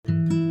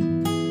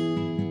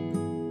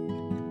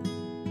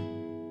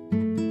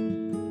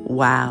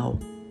Wow.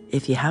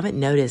 If you haven't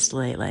noticed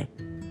lately,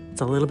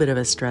 it's a little bit of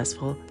a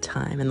stressful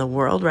time in the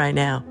world right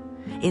now,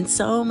 in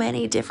so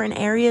many different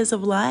areas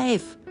of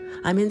life.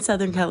 I'm in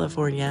Southern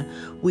California.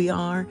 We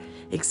are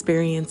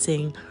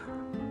experiencing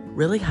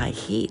really high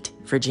heat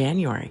for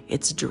January.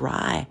 It's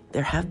dry.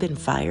 There have been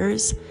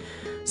fires,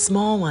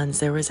 small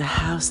ones. There was a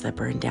house that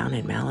burned down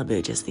in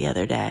Malibu just the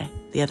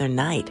other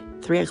night,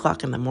 3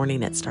 o'clock in the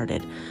morning it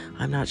started.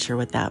 I'm not sure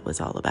what that was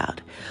all about.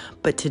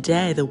 But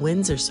today the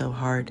winds are so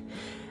hard,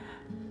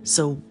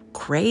 so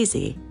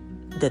crazy,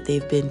 that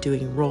they've been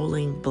doing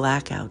rolling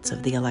blackouts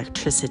of the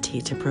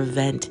electricity to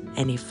prevent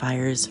any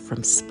fires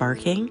from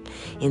sparking.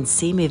 In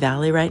Simi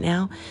Valley right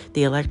now,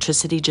 the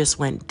electricity just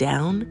went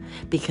down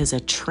because a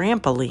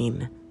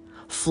trampoline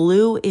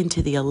flew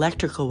into the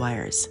electrical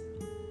wires.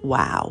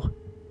 Wow.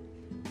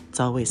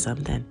 It's always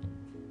something.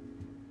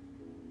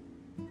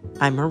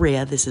 I'm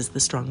Maria. This is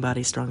the Strong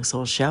Body, Strong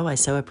Soul show. I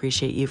so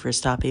appreciate you for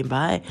stopping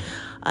by.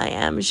 I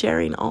am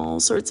sharing all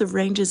sorts of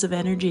ranges of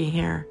energy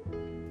here.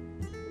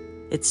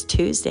 It's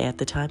Tuesday at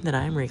the time that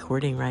I'm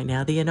recording right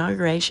now. The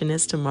inauguration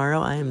is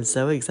tomorrow. I am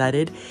so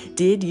excited.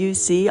 Did you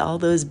see all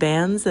those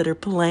bands that are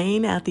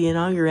playing at the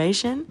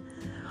inauguration?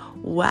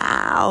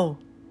 Wow.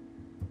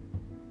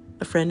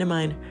 A friend of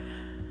mine,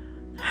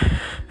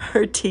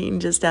 her teen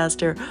just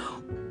asked her,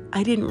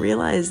 I didn't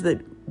realize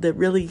that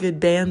really good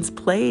bands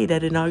played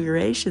at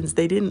inaugurations.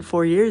 They didn't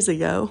 4 years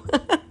ago.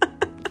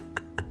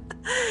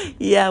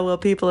 Yeah, well,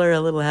 people are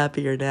a little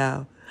happier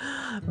now.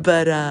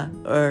 But,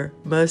 or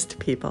most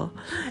people.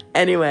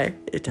 Anyway,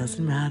 it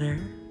doesn't matter.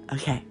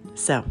 Okay,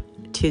 so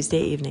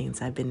Tuesday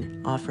evenings, I've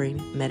been offering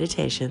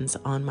meditations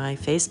on my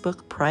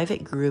Facebook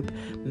private group,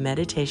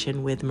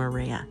 Meditation with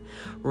Maria.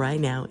 Right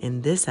now,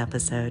 in this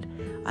episode,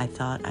 I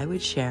thought I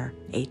would share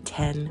a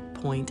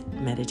 10-point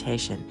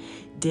meditation.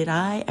 Did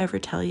I ever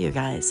tell you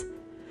guys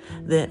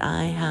that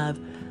I have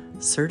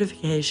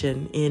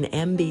certification in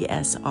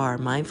MBSR,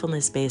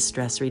 Mindfulness-Based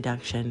Stress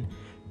Reduction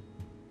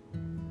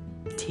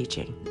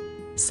teaching?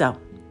 So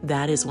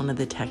that is one of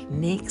the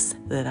techniques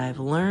that I've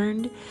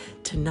learned.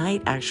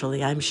 Tonight,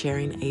 actually, I'm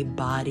sharing a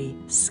body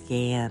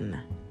scan.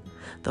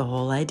 The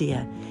whole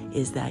idea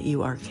is that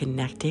you are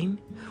connecting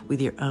with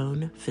your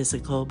own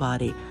physical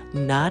body,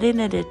 not in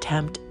an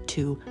attempt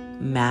to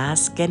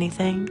mask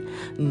anything,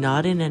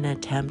 not in an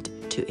attempt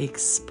to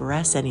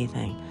express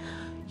anything.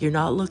 You're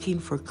not looking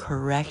for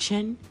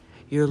correction.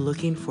 You're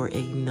looking for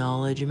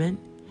acknowledgement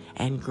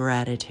and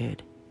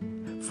gratitude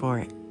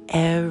for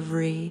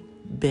every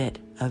bit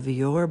of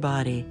your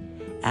body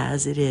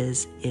as it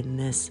is in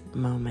this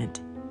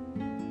moment.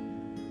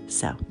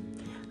 So,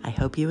 I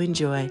hope you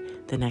enjoy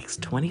the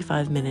next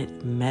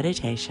 25-minute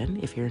meditation.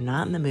 If you're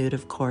not in the mood,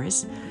 of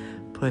course,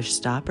 push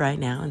stop right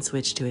now and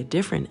switch to a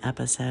different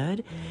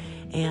episode.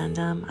 And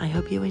I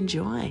hope you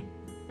enjoy.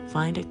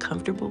 Find a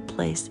comfortable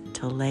place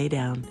to lay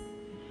down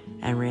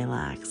and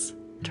relax.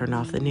 Turn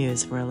off the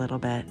news for a little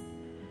bit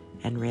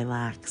and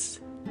relax.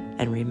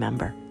 And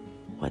remember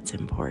what's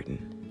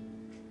important.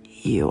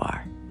 You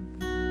are.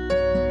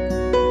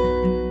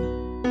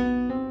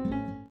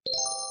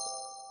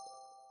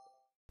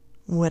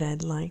 What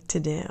I'd like to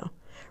do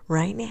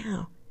right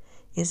now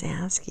is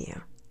ask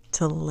you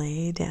to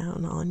lay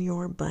down on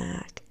your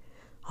back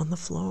on the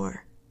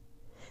floor.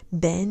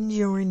 Bend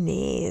your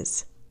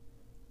knees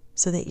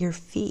so that your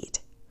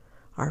feet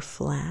are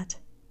flat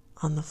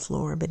on the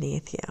floor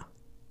beneath you.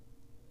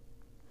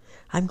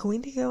 I'm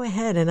going to go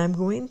ahead and I'm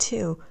going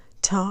to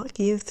talk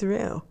you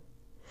through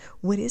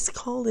what is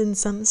called in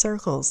some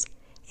circles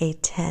a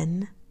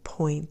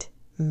 10-point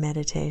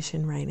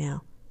meditation right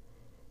now.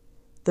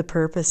 The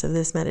purpose of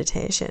this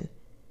meditation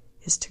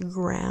is to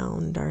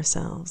ground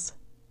ourselves,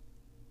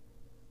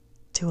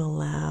 to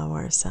allow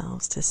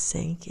ourselves to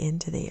sink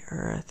into the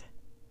earth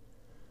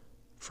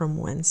from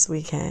whence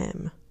we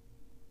came.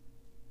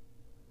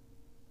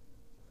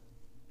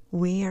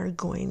 We are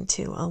going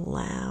to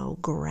allow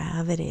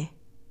gravity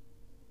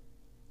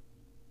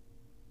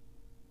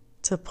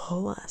to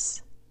pull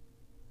us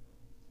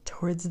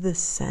towards the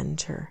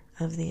center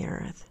of the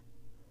earth,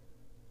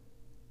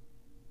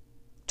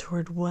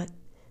 toward what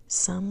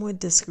some would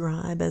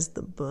describe as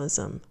the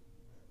bosom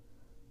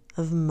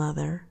of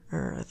Mother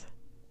Earth.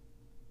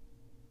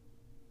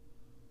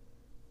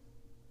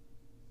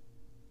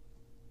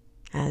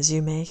 As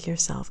you make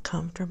yourself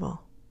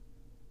comfortable,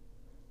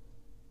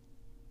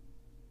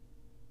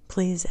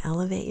 please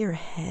elevate your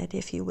head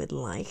if you would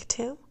like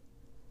to.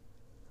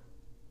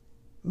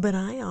 But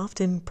I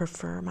often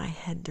prefer my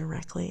head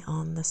directly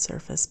on the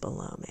surface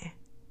below me.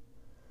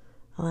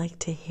 I like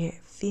to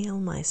feel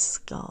my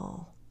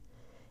skull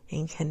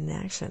in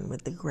connection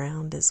with the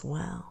ground as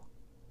well.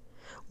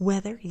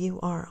 Whether you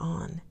are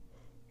on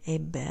a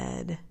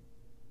bed,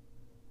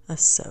 a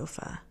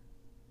sofa,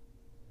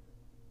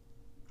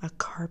 a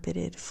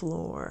carpeted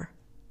floor,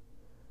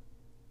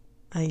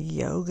 a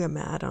yoga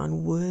mat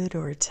on wood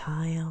or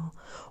tile,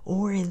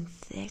 or in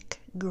thick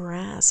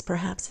grass.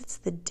 Perhaps it's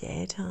the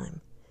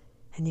daytime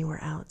and you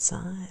are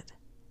outside.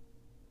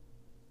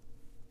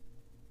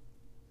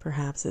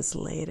 Perhaps it's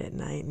late at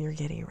night and you're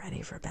getting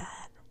ready for bed.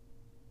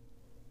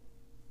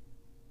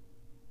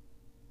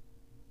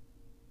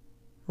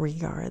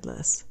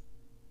 regardless.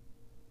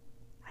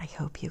 I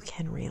hope you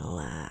can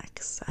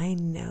relax. I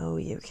know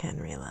you can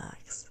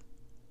relax.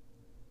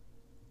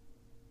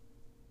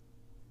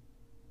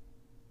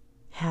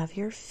 Have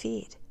your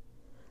feet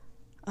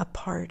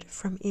apart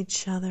from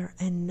each other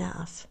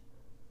enough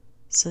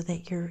so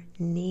that your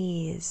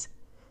knees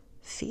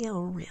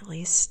feel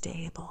really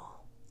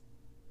stable,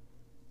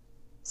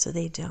 so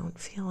they don't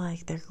feel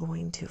like they're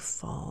going to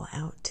fall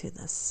out to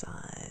the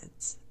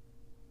sides.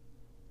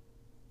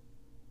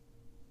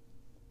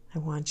 I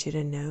want you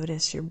to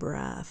notice your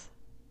breath.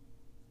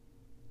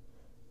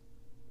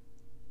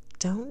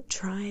 Don't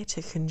try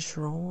to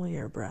control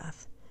your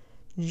breath.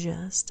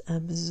 Just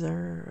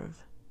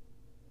observe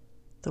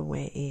the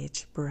way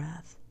each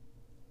breath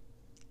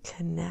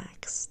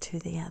connects to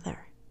the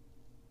other.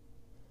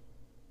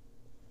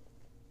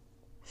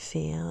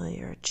 Feel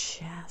your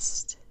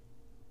chest,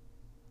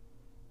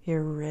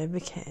 your rib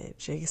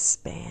cage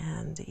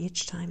expand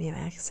each time you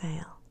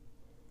exhale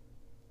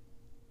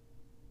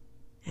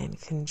and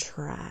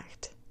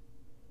contract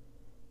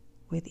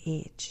with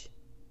each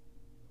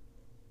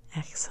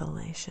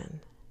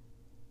exhalation.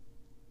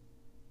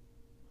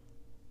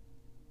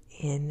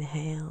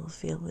 Inhale,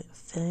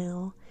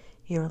 fill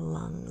your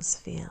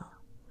lungs,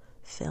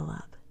 fill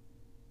up.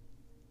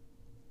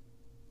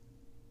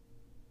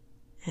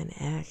 And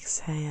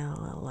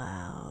exhale,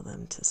 allow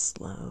them to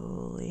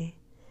slowly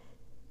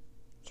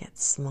get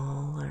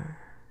smaller.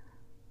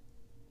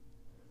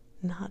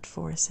 Not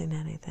forcing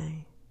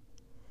anything,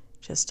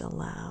 just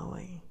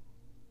allowing.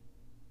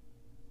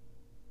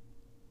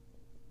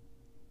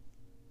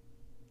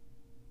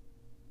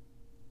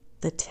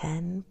 The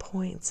 10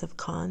 points of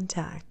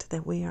contact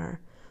that we are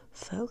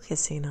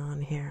focusing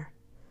on here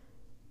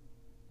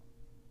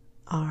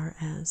are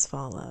as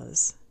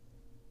follows.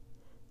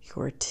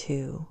 Your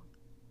 2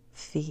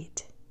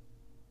 feet,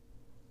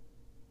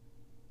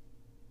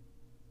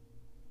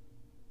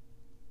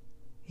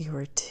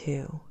 your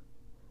 2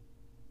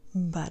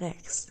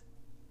 buttocks.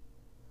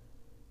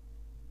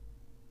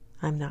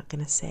 I'm not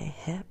going to say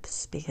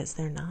hips because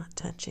they're not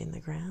touching the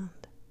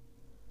ground.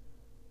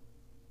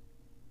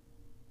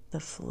 The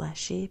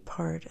fleshy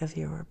part of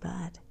your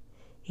butt,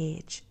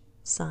 each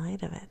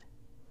side of it.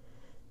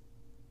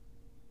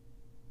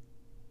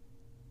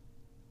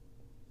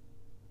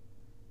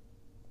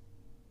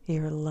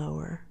 Your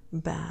lower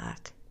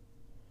back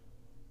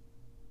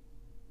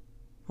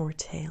or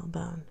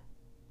tailbone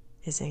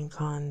is in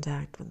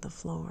contact with the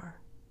floor.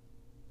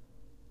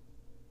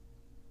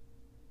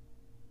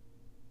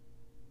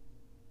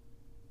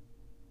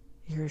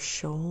 Your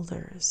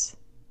shoulders,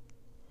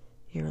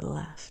 your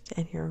left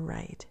and your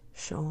right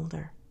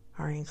shoulder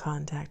are in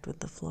contact with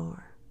the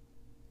floor.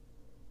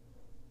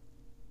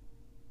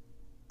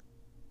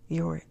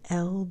 Your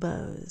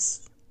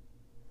elbows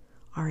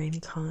are in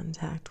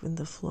contact with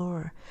the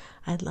floor.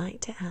 I'd like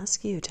to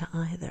ask you to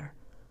either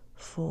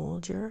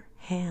fold your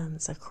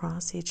hands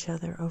across each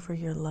other over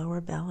your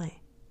lower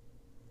belly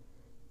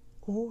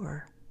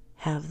or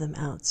have them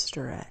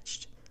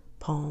outstretched,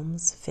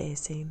 palms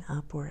facing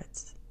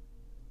upwards.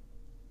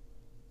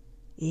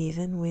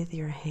 Even with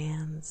your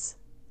hands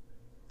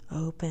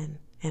open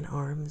and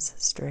arms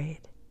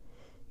straight,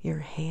 your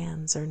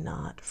hands are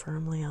not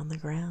firmly on the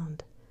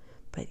ground,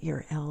 but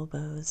your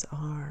elbows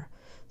are.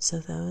 So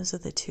those are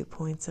the 2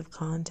 points of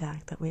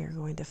contact that we are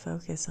going to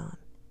focus on.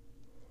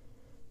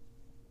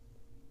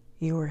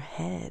 Your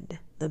head,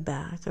 the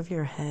back of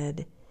your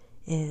head,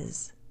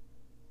 is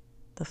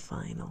the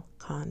final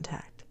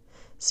contact.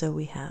 So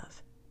we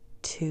have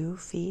 2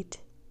 feet,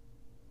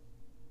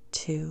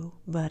 2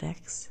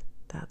 buttocks,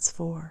 that's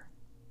 4.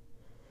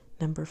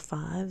 Number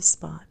 5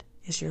 spot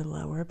is your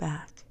lower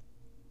back.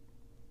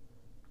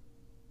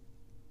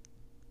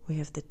 We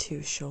have the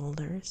 2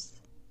 shoulders,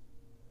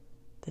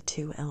 the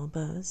 2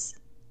 elbows,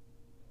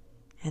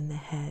 and the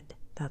head.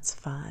 That's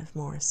 5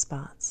 more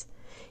spots.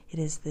 It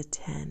is the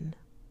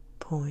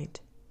 10-point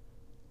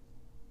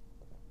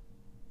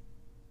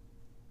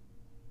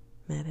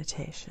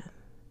meditation.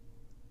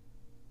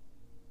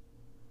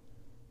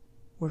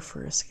 We're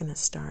first going to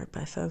start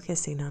by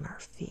focusing on our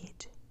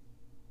feet.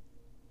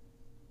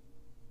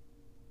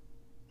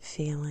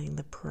 Feeling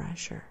the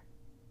pressure,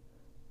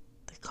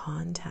 the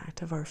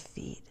contact of our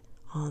feet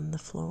on the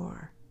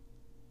floor.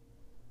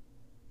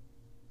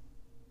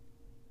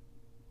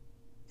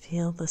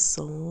 Feel the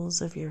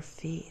soles of your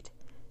feet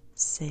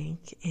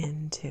sink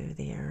into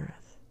the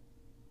earth.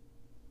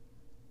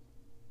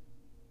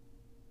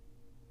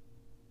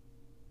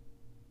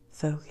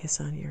 Focus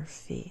on your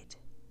feet,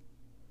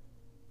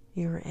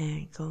 your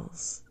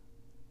ankles,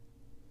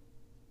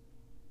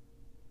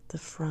 the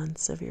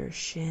fronts of your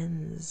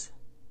shins,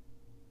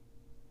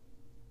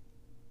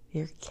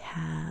 your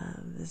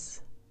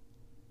calves,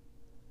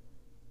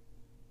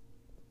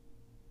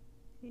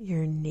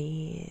 your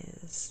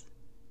knees.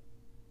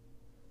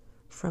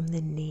 From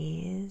the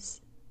knees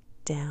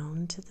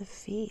down to the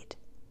feet,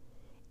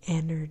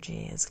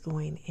 energy is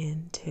going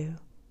into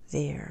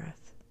the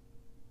earth.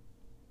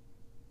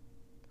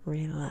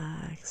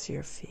 Relax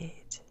your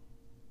feet.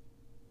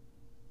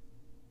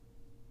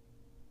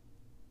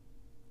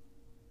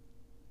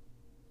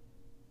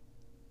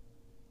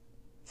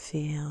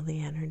 Feel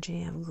the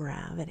energy of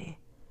gravity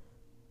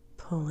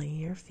pulling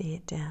your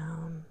feet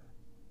down.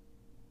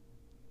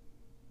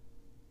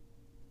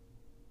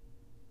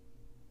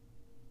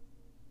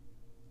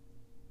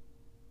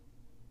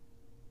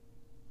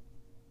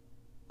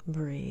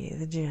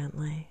 Breathe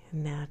gently,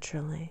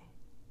 naturally,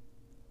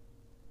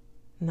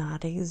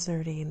 not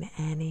exerting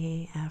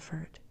any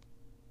effort.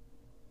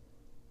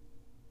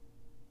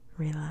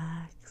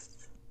 Relax.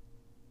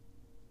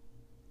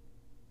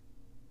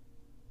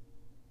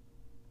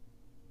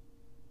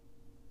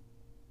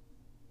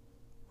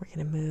 We're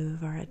going to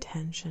move our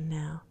attention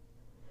now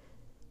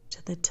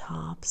to the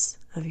tops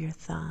of your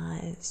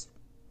thighs,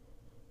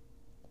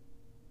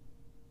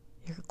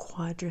 your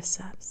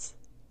quadriceps,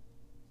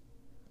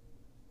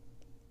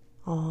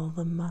 all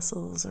the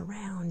muscles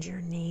around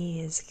your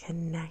knees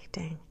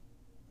connecting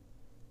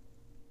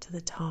to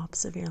the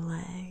tops of your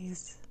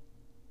legs.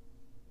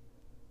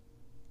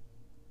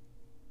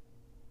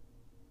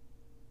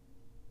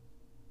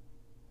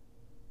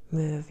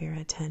 Move your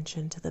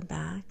attention to the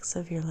backs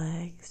of your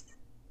legs,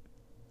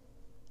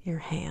 your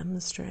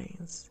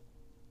hamstrings.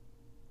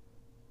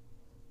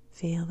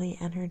 Feel the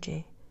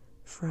energy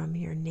from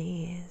your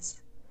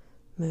knees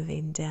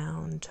moving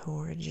down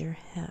towards your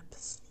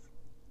hips,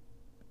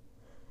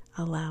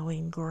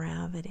 allowing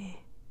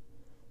gravity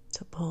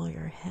to pull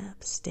your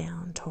hips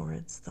down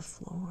towards the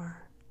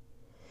floor,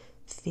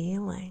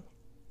 feeling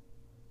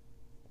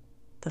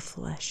the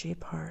fleshy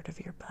part of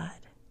your butt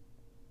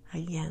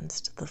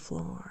against the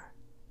floor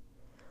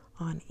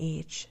on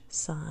each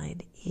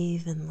side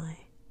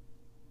evenly,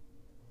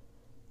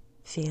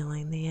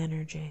 feeling the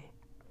energy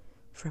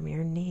from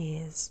your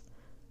knees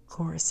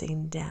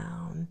coursing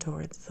down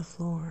towards the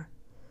floor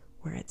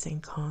where it's in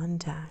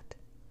contact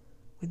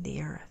with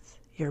the earth.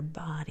 Your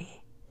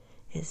body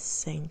is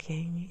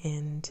sinking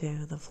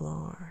into the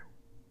floor.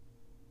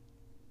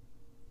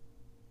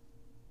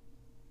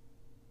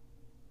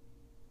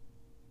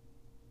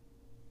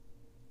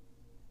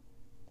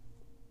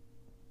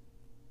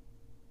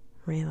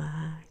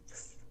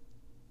 Relax.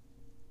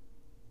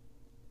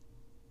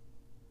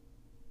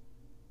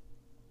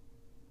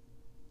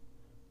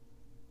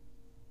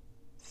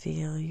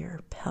 Feel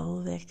your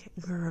pelvic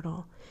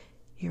girdle,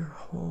 your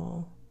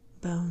whole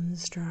bone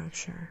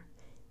structure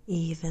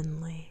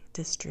evenly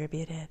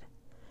distributed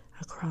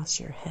across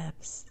your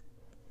hips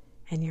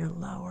and your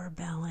lower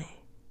belly.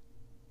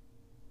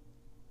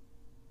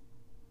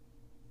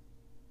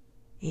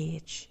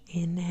 Each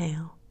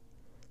inhale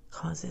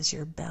causes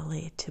your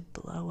belly to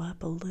blow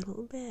up a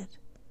little bit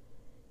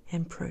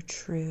and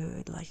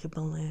protrude like a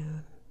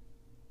balloon.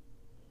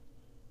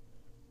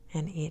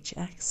 And each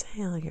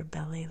exhale, your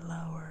belly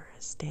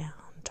lowers down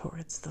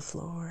towards the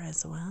floor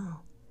as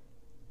well.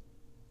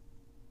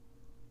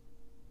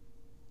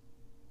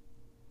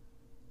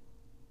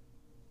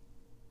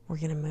 We're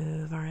going to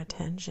move our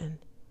attention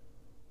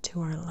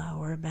to our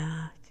lower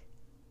back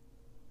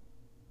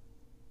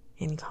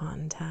in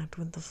contact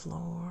with the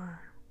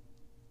floor,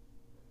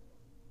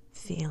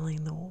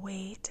 feeling the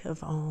weight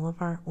of all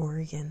of our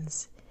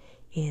organs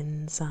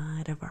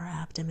inside of our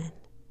abdomen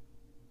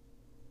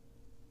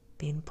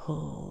being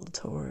pulled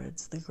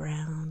towards the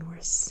ground. We're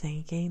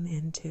sinking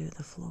into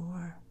the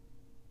floor,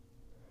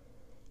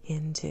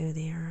 into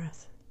the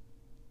earth.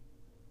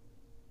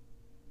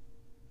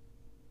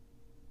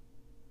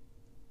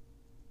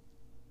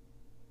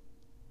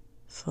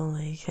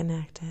 Fully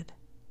connected,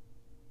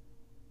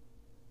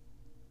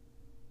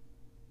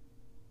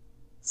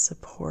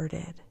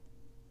 supported,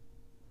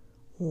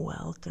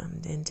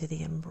 welcomed into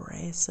the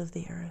embrace of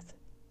the earth.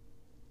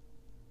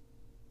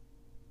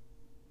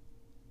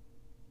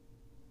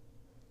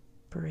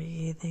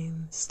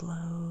 Breathing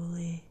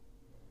slowly,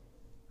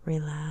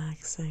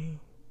 relaxing.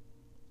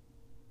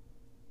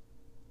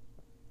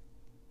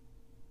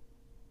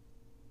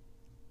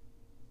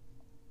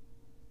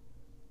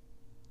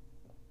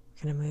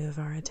 We're going to move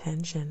our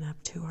attention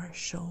up to our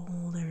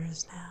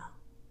shoulders now,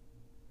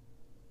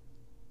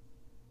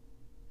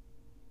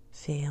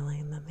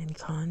 feeling them in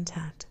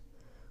contact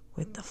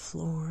with the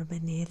floor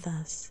beneath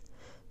us,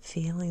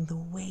 feeling the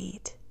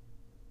weight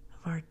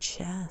of our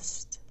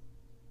chest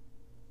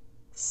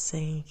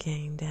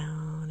sinking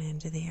down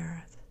into the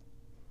earth.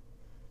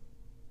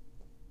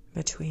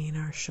 Between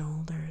our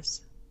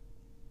shoulders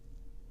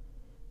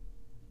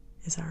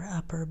is our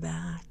upper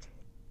back,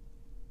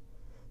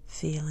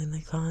 feeling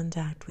the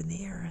contact with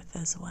the earth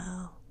as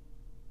well.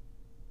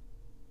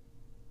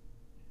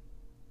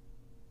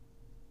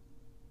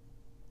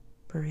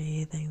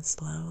 Breathing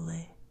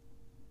slowly,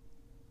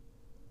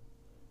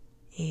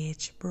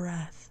 each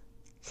breath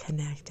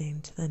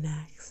connecting to the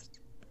next,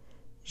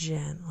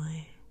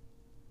 gently,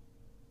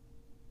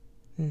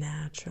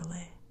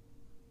 naturally.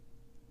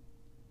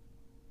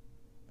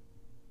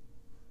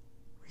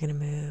 We're going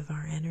to move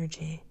our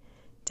energy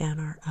down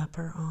our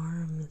upper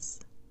arms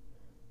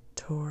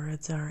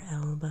towards our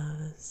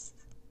elbows.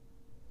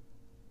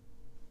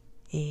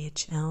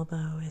 Each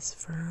elbow is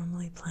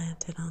firmly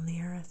planted on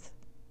the earth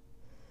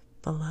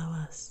below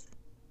us,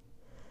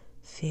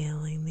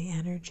 feeling the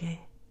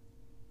energy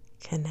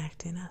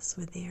connecting us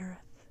with the earth.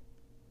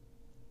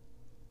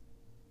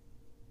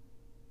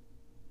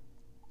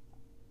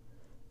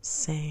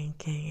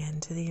 sinking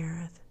into the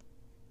earth.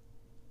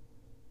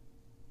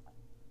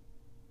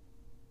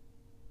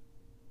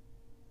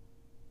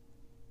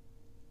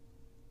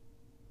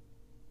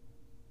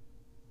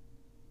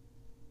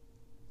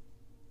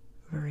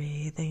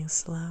 Breathing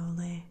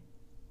slowly,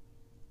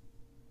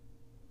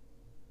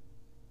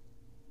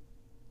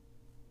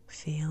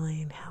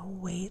 feeling how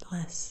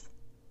weightless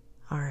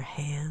our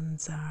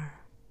hands are.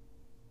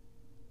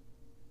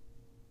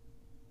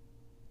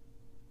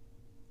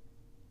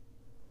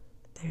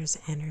 There's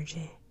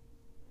energy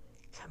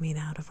coming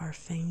out of our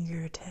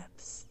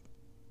fingertips,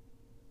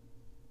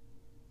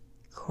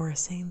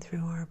 coursing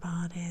through our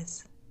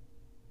bodies.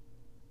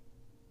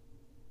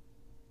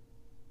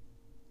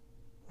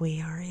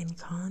 We are in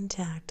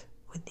contact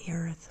with the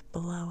earth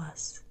below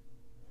us.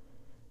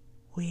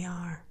 We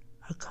are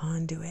a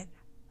conduit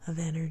of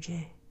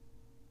energy.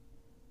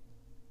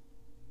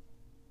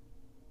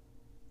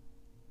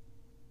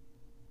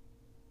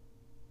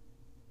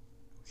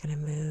 We're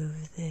going to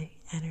move the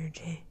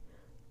energy,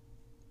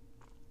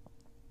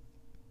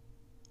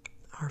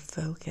 our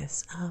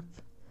focus up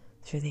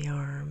through the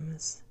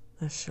arms,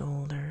 the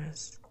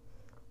shoulders,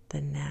 the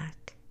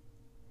neck,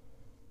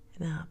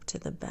 and up to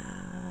the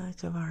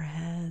back of our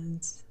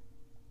heads.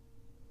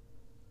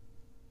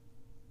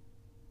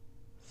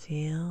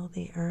 Feel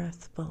the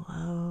earth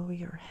below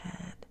your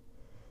head.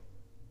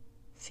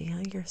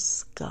 Feel your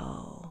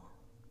skull.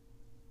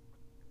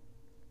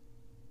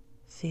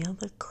 Feel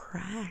the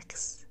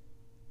cracks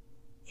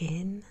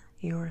in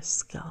your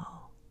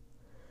skull.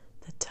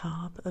 The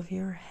top of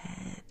your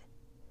head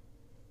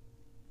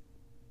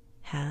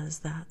has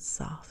that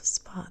soft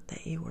spot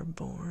that you were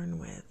born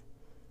with,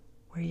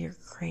 where your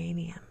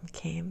cranium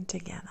came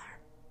together.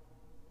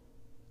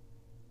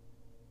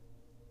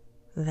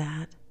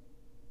 That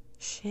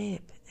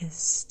shape is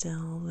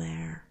still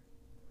there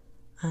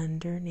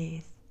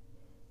underneath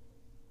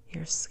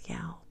your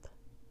scalp.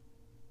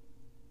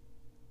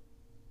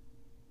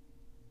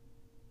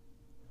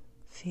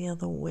 Feel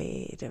the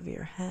weight of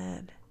your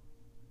head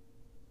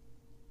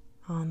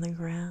on the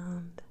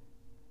ground.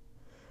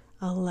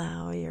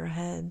 Allow your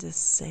head to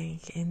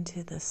sink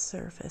into the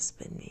surface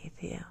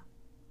beneath you.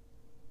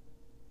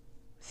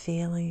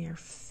 Feeling your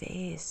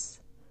face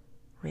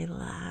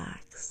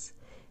relax,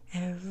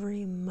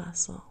 every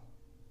muscle,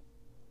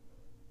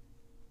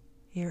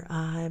 your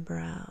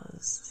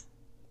eyebrows,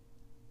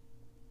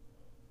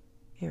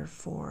 your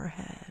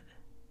forehead,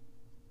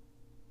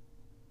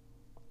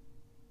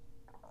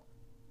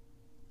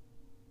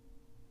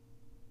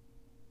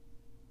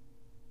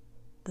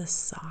 the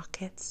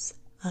sockets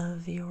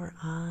of your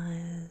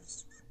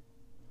eyes,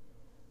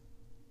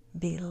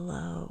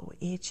 below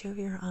each of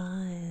your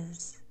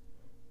eyes,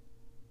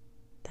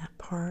 that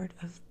part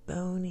of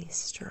bony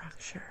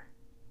structure.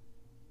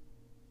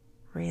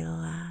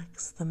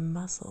 Relax the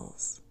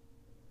muscles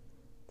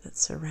that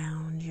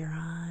surround your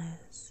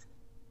eyes.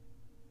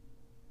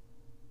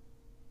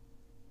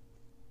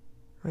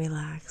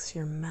 Relax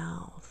your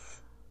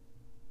mouth.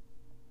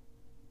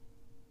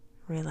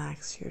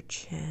 Relax your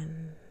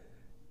chin.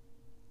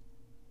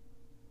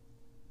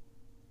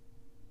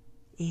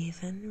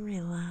 Even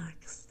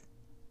relax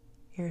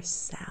your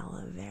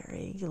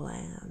salivary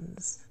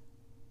glands.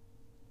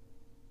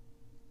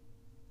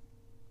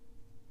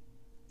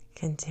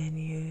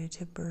 Continue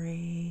to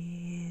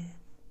breathe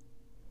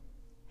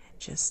and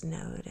just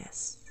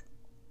notice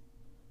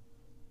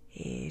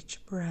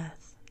each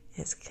breath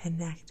is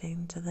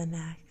connecting to the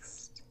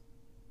next.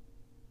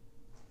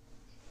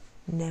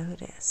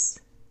 Notice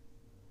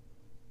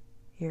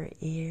your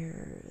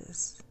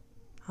ears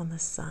on the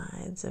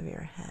sides of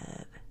your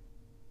head,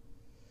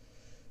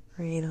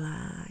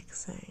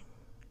 relaxing.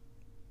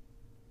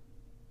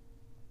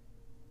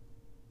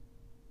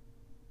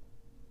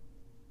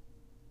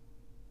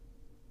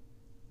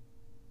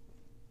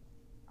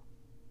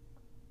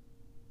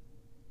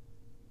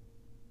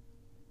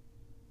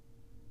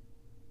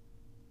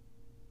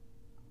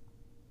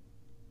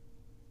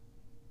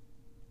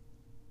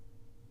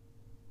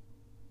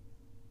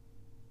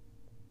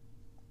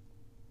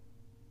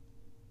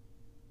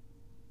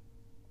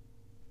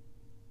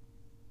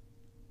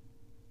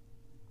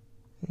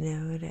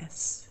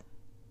 Notice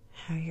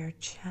how your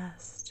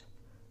chest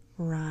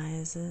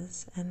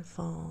rises and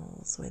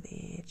falls with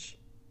each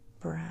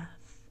breath.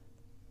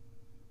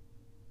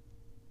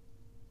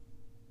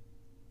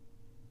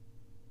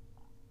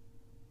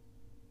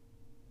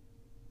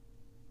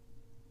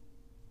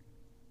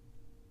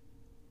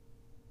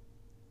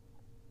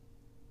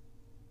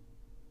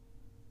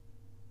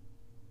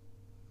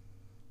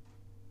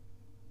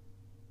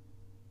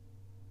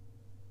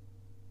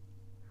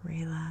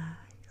 Relax.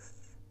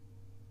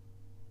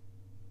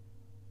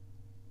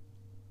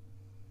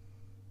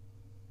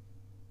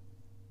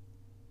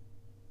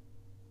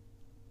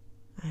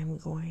 I'm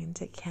going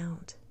to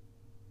count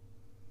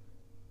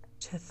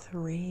to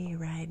 3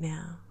 right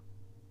now.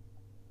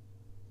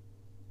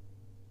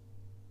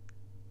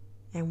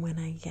 And when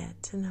I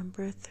get to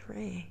number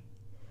 3,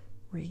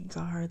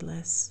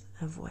 regardless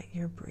of what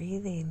your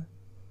breathing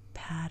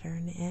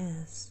pattern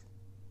is,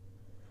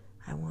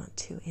 I want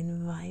to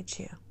invite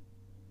you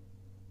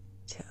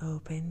to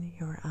open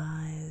your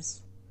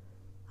eyes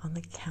on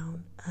the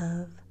count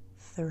of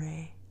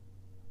 3.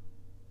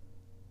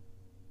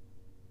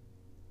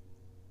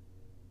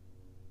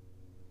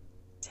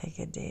 Take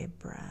a deep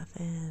breath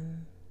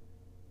in.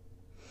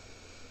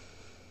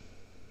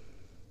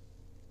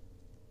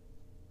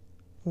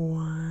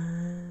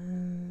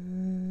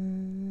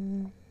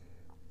 1,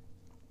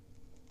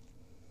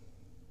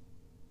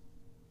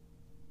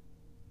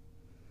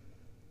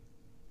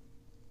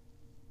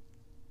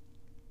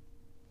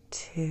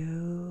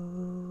 2,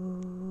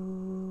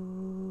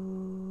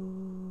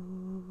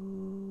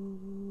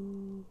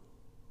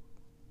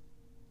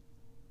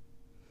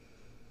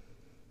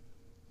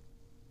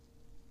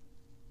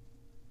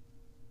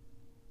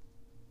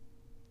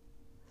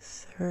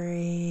 3.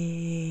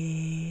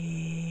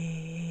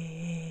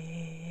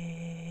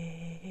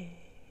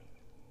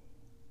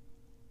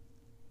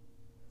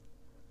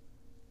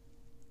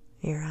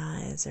 Your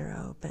eyes are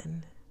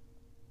open,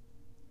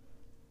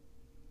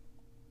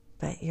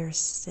 but you're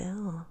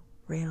still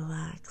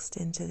relaxed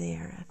into the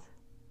earth.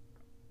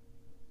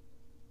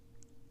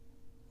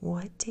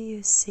 What do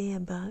you see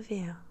above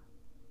you?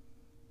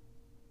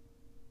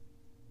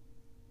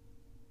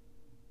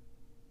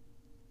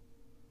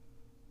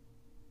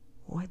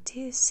 What do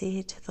you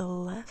see to the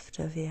left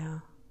of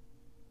you?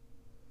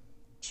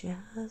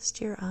 Just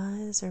your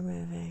eyes are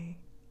moving.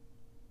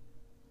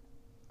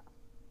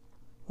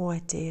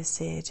 What do you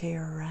see to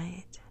your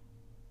right?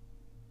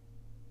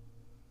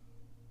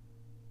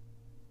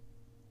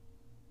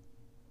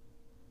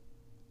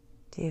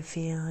 Do you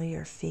feel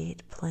your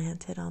feet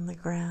planted on the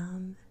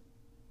ground?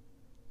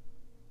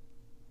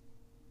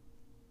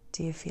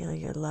 Do you feel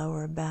your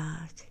lower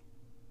back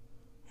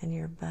and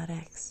your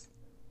buttocks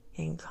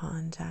in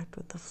contact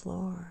with the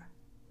floor?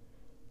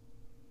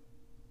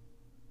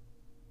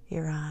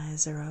 Your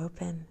eyes are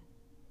open.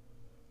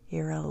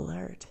 You're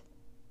alert.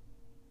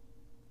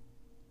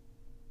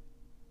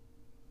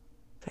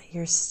 But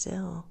you're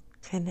still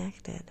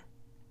connected.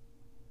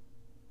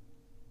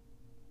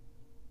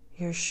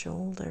 Your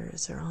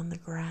shoulders are on the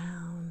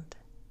ground.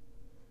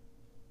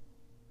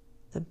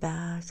 The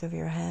back of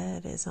your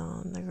head is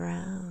on the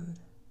ground.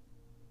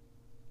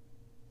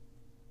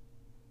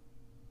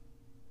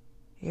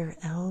 Your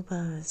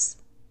elbows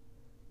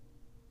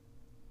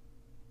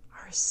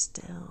are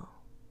still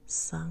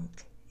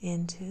sunk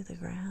into the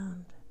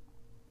ground.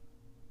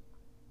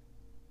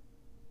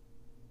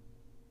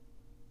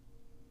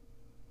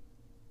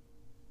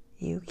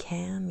 You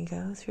can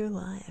go through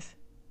life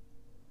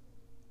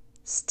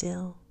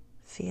still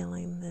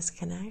feeling this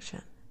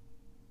connection.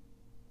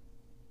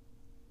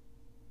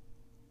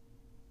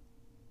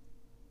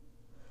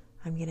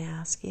 I'm going to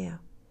ask you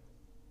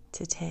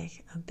to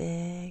take a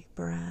big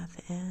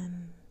breath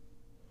in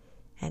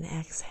and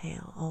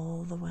exhale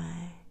all the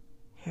way.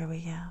 Here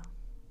we go.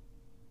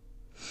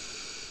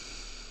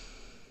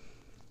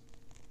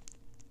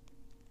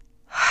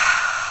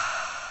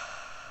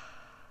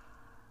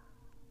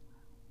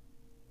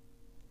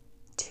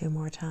 Two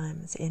more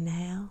times.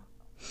 Inhale.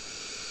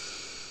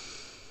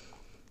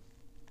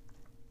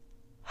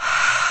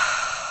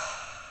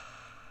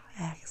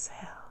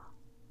 Exhale.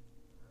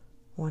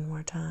 One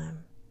more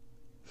time.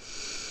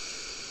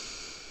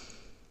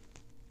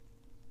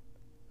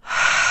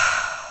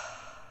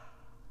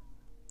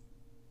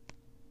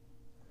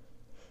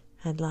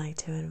 I'd like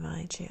to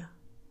invite you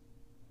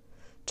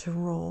to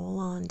roll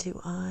onto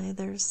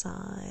either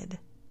side.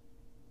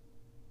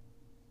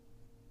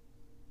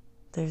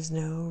 There's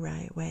no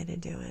right way to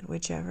do it.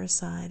 Whichever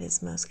side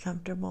is most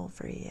comfortable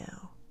for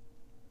you.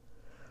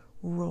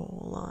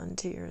 Roll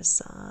onto your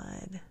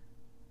side.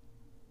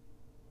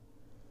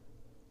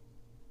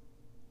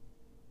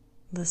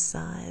 The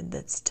side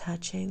that's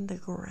touching the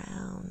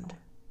ground.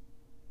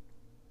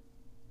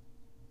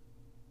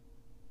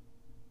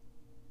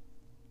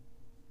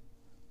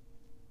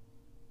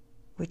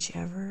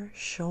 Whichever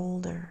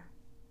shoulder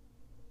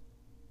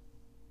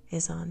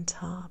is on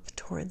top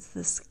towards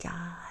the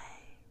sky.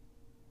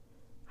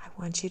 I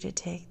want you to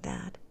take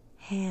that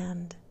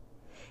hand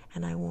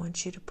and I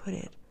want you to put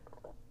it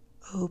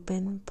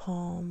open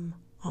palm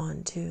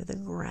onto the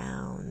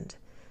ground.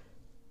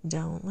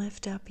 Don't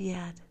lift up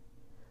yet.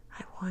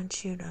 I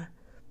want you to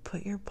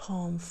put your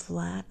palm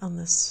flat on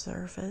the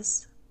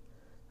surface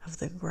of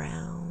the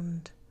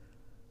ground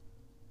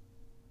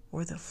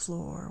or the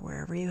floor,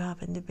 wherever you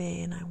happen to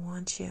be, and I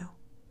want you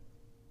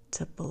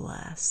to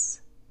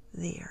bless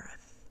the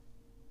earth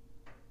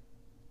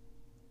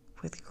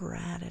with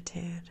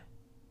gratitude.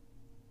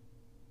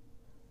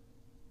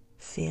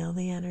 Feel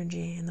the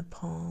energy in the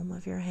palm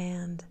of your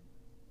hand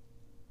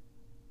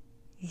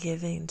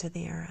giving to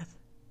the earth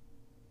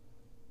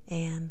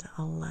and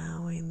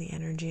allowing the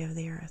energy of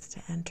the earth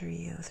to enter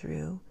you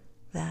through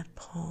that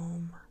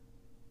palm.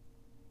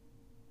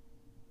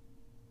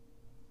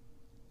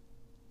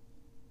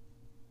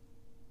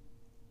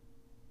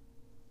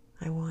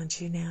 I want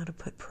you now to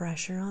put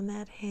pressure on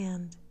that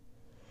hand.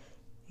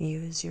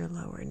 Use your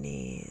lower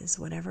knees,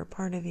 whatever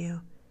part of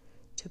you,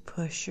 to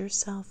push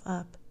yourself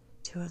up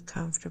to a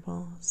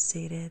comfortable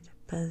seated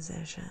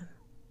position.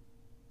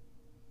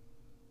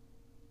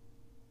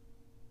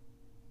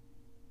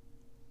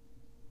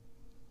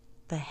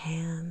 The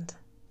hand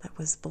that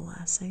was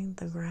blessing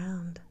the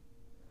ground,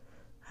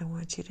 I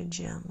want you to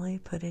gently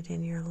put it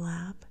in your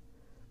lap,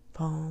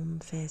 palm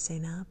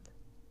facing up.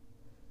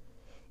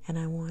 And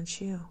I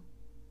want you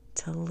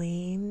to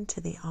lean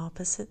to the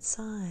opposite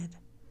side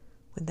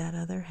with that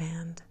other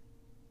hand.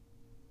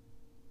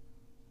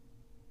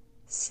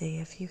 See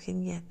if you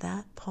can get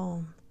that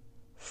palm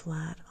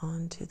flat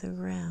onto the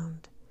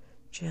ground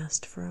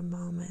just for a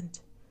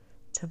moment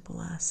to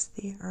bless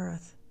the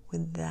earth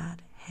with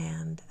that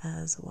hand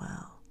as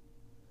well.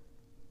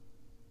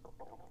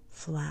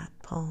 Flat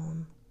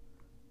palm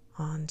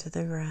onto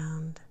the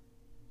ground,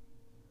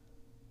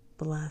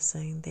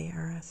 blessing the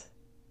earth,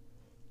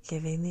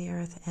 giving the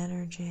earth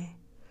energy,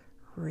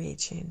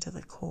 reaching to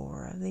the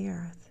core of the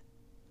earth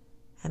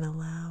and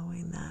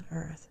allowing that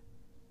earth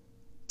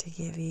to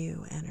give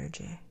you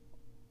energy.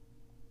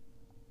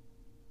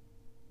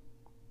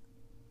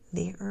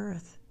 The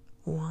earth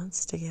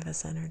wants to give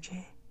us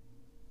energy,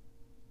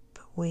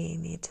 but we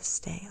need to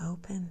stay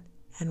open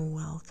and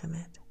welcome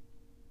it.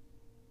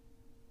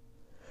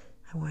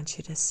 I want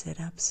you to sit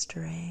up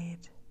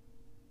straight.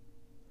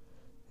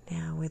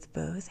 Now with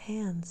both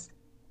hands,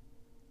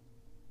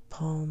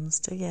 palms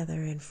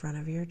together in front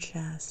of your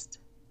chest.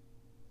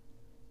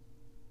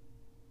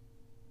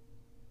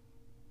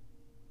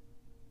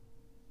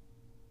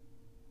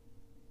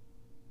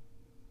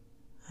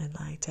 I'd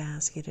like to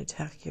ask you to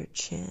tuck your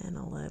chin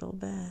a little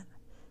bit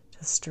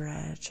to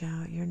stretch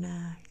out your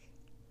neck.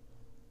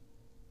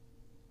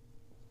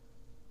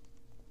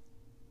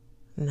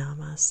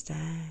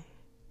 Namaste.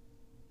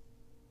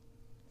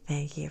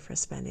 Thank you for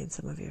spending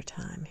some of your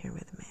time here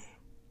with me.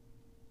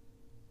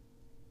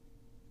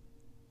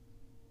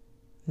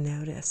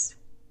 Notice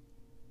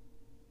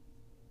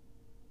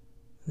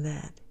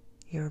that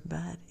your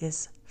butt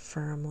is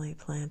firmly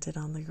planted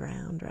on the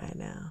ground right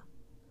now.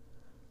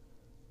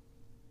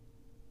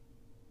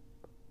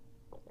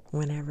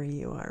 Whenever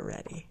you are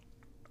ready,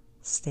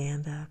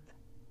 stand up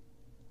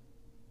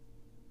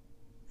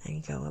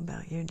and go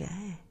about your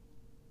day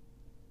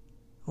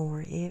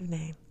or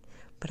evening.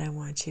 But I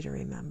want you to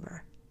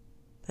remember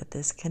that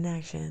this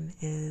connection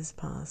is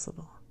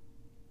possible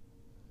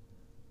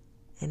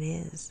and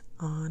is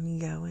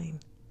ongoing.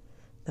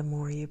 The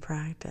more you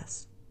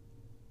practice,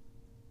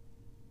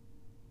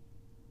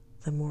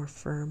 the more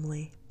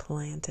firmly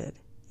planted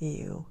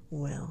you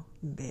will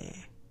be.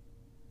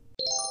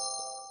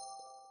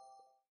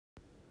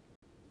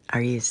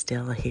 Are you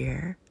still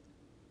here?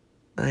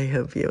 I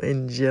hope you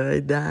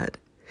enjoyed that.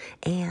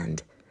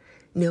 And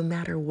no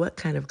matter what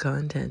kind of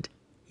content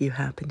you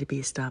happen to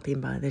be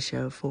stopping by the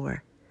show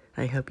for,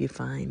 I hope you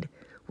find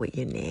what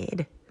you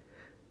need.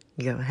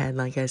 Go ahead,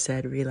 like I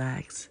said,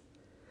 relax.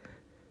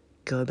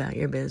 Go about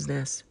your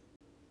business.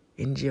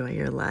 Enjoy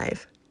your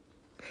life.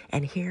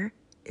 And here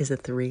is a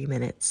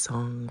 3-minute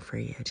song for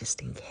you,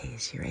 just in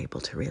case you're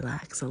able to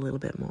relax a little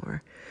bit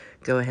more.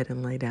 Go ahead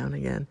and lay down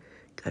again.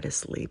 Go to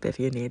sleep if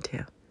you need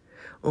to.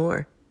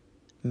 Or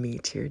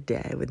meet your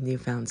day with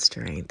newfound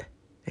strength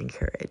and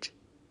courage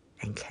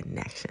and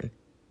connection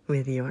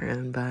with your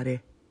own body.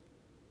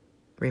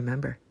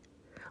 Remember,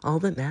 all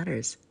that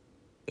matters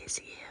is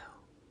you.